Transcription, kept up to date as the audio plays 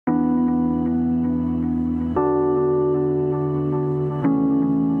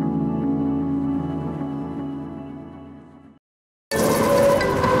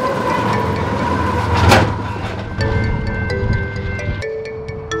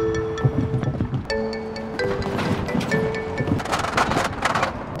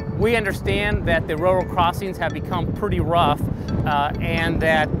We understand that the railroad crossings have become pretty rough and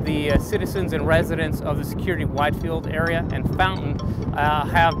that the citizens and residents of the Security Whitefield area and Fountain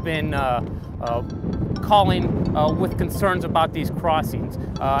have been calling with concerns about these crossings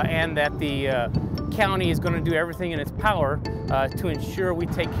and that the county is going to do everything in its power to ensure we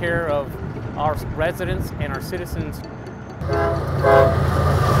take care of our residents and our citizens.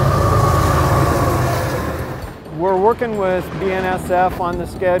 We're working with BNSF on the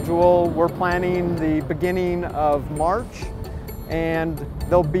schedule. We're planning the beginning of March, and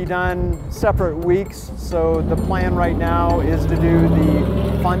they'll be done separate weeks. So the plan right now is to do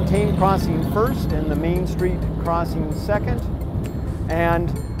the Fontaine crossing first and the Main Street crossing second.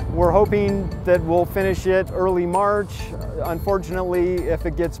 And we're hoping that we'll finish it early March. Unfortunately, if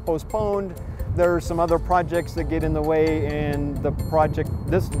it gets postponed, there are some other projects that get in the way, and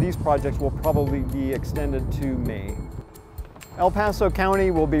these projects will probably be extended to May. El Paso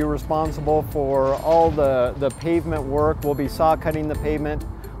County will be responsible for all the pavement work. We'll be saw cutting the pavement.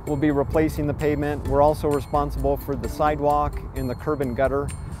 We'll be replacing the pavement. We're also responsible for the sidewalk and the curb and gutter.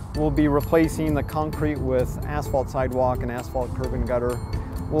 We'll be replacing the concrete with asphalt sidewalk and asphalt curb and gutter.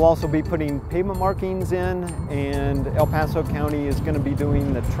 We'll also be putting pavement markings in, and El Paso County is going to be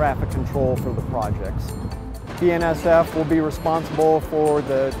doing the traffic control for the projects. BNSF will be responsible for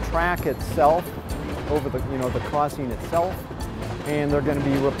the track itself, over the crossing itself, and they're going to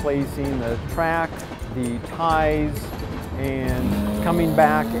be replacing the track, the ties, and coming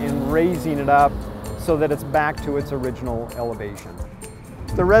back and raising it up so that it's back to its original elevation.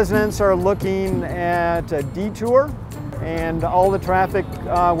 The residents are looking at a detour, and all the traffic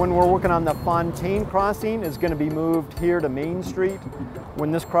when we're working on the Fontaine crossing is going to be moved here to Main Street.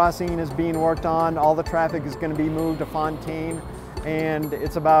 When this crossing is being worked on, all the traffic is going to be moved to Fontaine, and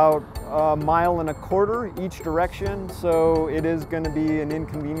it's about 1.25 miles each direction, so it is going to be an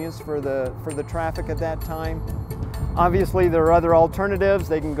inconvenience for the traffic at that time. Obviously, there are other alternatives.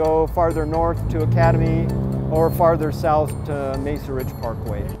 They can go farther north to Academy or farther south to Mesa Ridge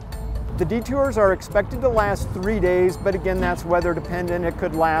Parkway. The detours are expected to last 3 days, but again, that's weather dependent. It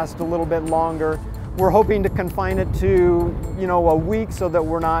could last a little bit longer. We're hoping to confine it to, a week so that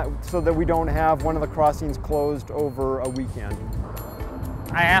we don't have one of the crossings closed over a weekend.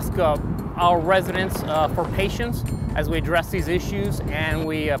 I ask our residents for patience as we address these issues, and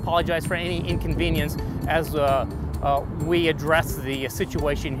we apologize for any inconvenience as we address the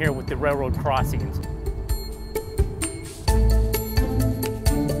situation here with the railroad crossings.